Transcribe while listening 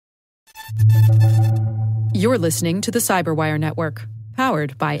You're listening to the Cyberwire Network,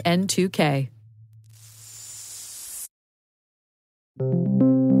 powered by N2K.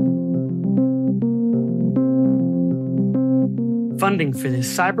 Funding for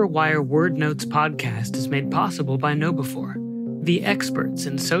this Cyberwire Word Notes podcast is made possible by KnowBe4, the experts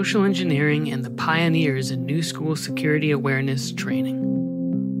in social engineering and the pioneers in new school security awareness training.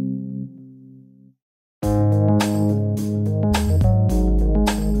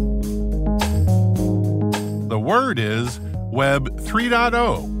 The word is Web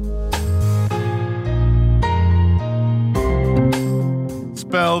 3.0.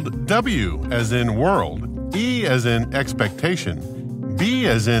 Spelled W as in world, E as in expectation, B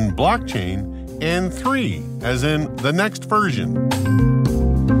as in blockchain, and 3 as in the next version.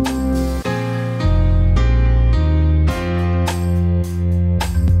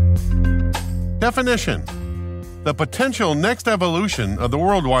 Definition: the potential next evolution of the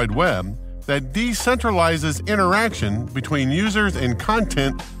World Wide Web that decentralizes interaction between users and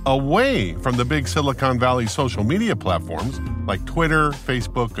content away from the big Silicon Valley social media platforms like Twitter,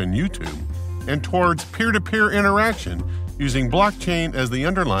 Facebook, and YouTube, and towards peer-to-peer interaction using blockchain as the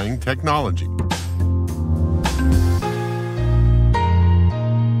underlying technology.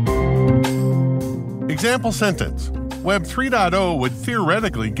 Example sentence: Web 3.0 would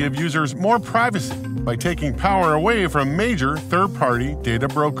theoretically give users more privacy by taking power away from major third-party data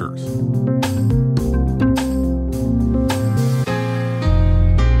brokers.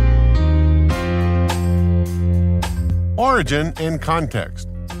 Origin and context.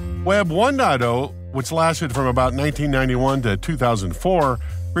 Web 1.0, which lasted from about 1991 to 2004,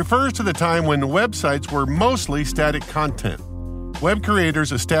 refers to the time when websites were mostly static content. Web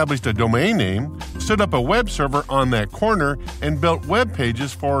creators established a domain name, stood up a web server on that corner, and built web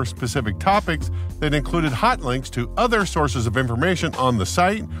pages for specific topics that included hot links to other sources of information on the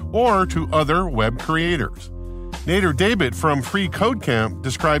site or to other web creators. Nader David from Free Code Camp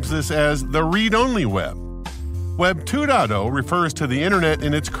describes this as the read-only web. Web 2.0 refers to the internet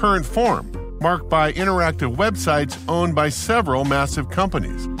in its current form, marked by interactive websites owned by several massive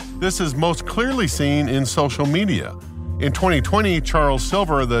companies. This is most clearly seen in social media. In 2020, Charles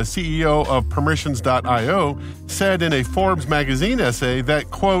Silver, the CEO of Permissions.io, said in a Forbes magazine essay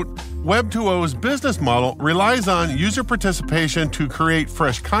that, quote, Web 2.0's business model relies on user participation to create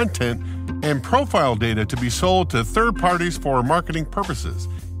fresh content and profile data to be sold to third parties for marketing purposes.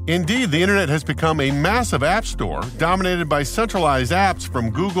 Indeed, the internet has become a massive app store dominated by centralized apps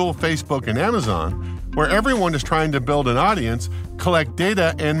from Google, Facebook, and Amazon, where everyone is trying to build an audience, collect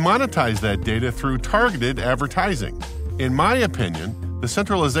data, and monetize that data through targeted advertising. In my opinion, the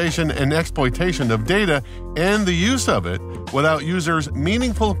centralization and exploitation of data and the use of it without users'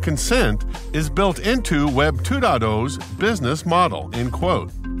 meaningful consent is built into Web 2.0's business model, end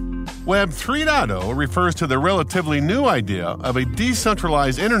quote. Web 3.0 refers to the relatively new idea of a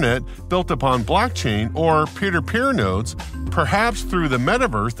decentralized internet built upon blockchain or peer-to-peer nodes, perhaps through the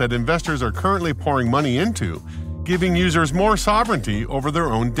metaverse that investors are currently pouring money into, giving users more sovereignty over their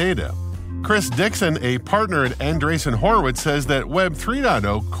own data. Chris Dixon, a partner at Andreessen Horowitz, says that Web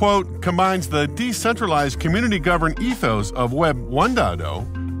 3.0, quote, combines the decentralized community-governed ethos of Web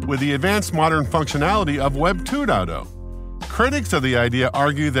 1.0 with the advanced modern functionality of Web 2.0. Critics of the idea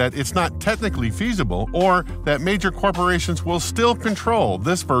argue that it's not technically feasible or that major corporations will still control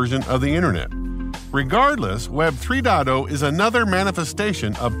this version of the internet. Regardless, Web 3.0 is another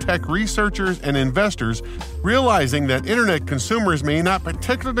manifestation of tech researchers and investors realizing that internet consumers may not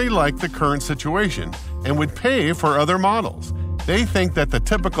particularly like the current situation and would pay for other models. They think that the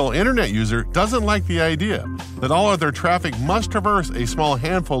typical internet user doesn't like the idea that all of their traffic must traverse a small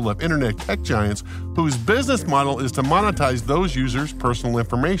handful of internet tech giants whose business model is to monetize those users' personal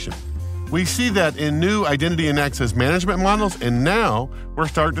information. We see that in new identity and access management models, and now we're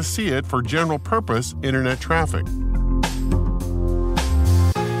starting to see it for general purpose internet traffic.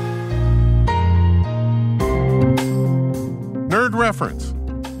 Nerd reference.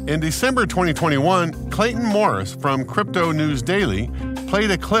 In December 2021, Clayton Morris from Crypto News Daily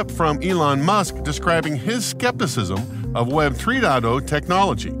played a clip from Elon Musk describing his skepticism of Web 3.0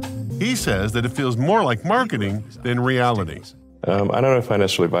 technology. He says that it feels more like marketing than reality. I don't know if I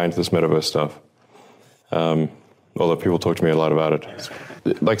necessarily buy into this metaverse stuff, although people talk to me a lot about it.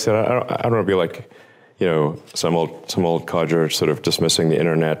 Like I said, I don't want to be like, some old codger sort of dismissing the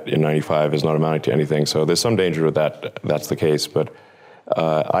internet in '95 as not amounting to anything. So there's some danger with that. That's the case, but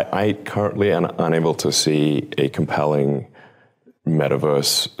I currently am unable to see a compelling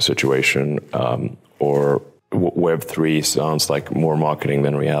metaverse situation, or Web3 sounds like more marketing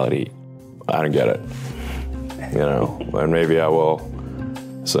than reality. I don't get it. And maybe I will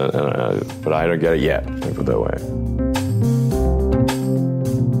So, but I don't get it yet, let me put it that way.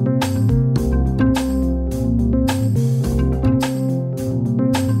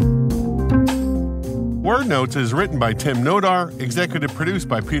 Word Notes is written by Tim Nodar, executive produced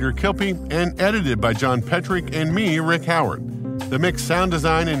by Peter Kilpie, and edited by John Petrick and me, Rick Howard. The mix, sound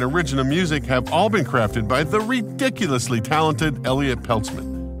design, and original music have all been crafted by the ridiculously talented Elliot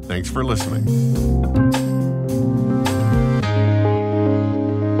Peltzman. Thanks for listening.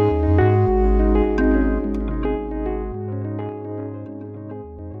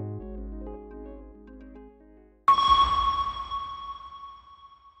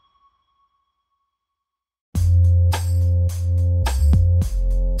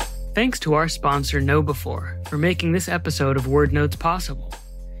 Thanks to our sponsor KnowBe4 for making this episode of Word Notes possible.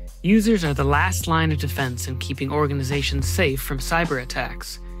 Users are the last line of defense in keeping organizations safe from cyber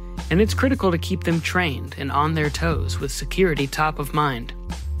attacks, and it's critical to keep them trained and on their toes with security top of mind.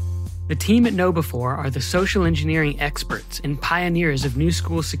 The team at KnowBe4 are the social engineering experts and pioneers of new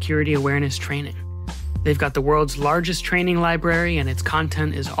school security awareness training. They've got the world's largest training library, and its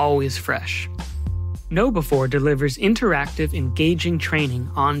content is always fresh. KnowBe4 delivers interactive, engaging training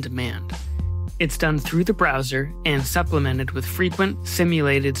on demand. It's done through the browser and supplemented with frequent,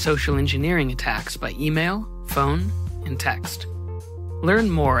 simulated social engineering attacks by email, phone, and text. Learn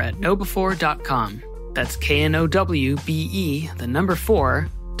more at knowbe4.com. That's KNOWBE4.com.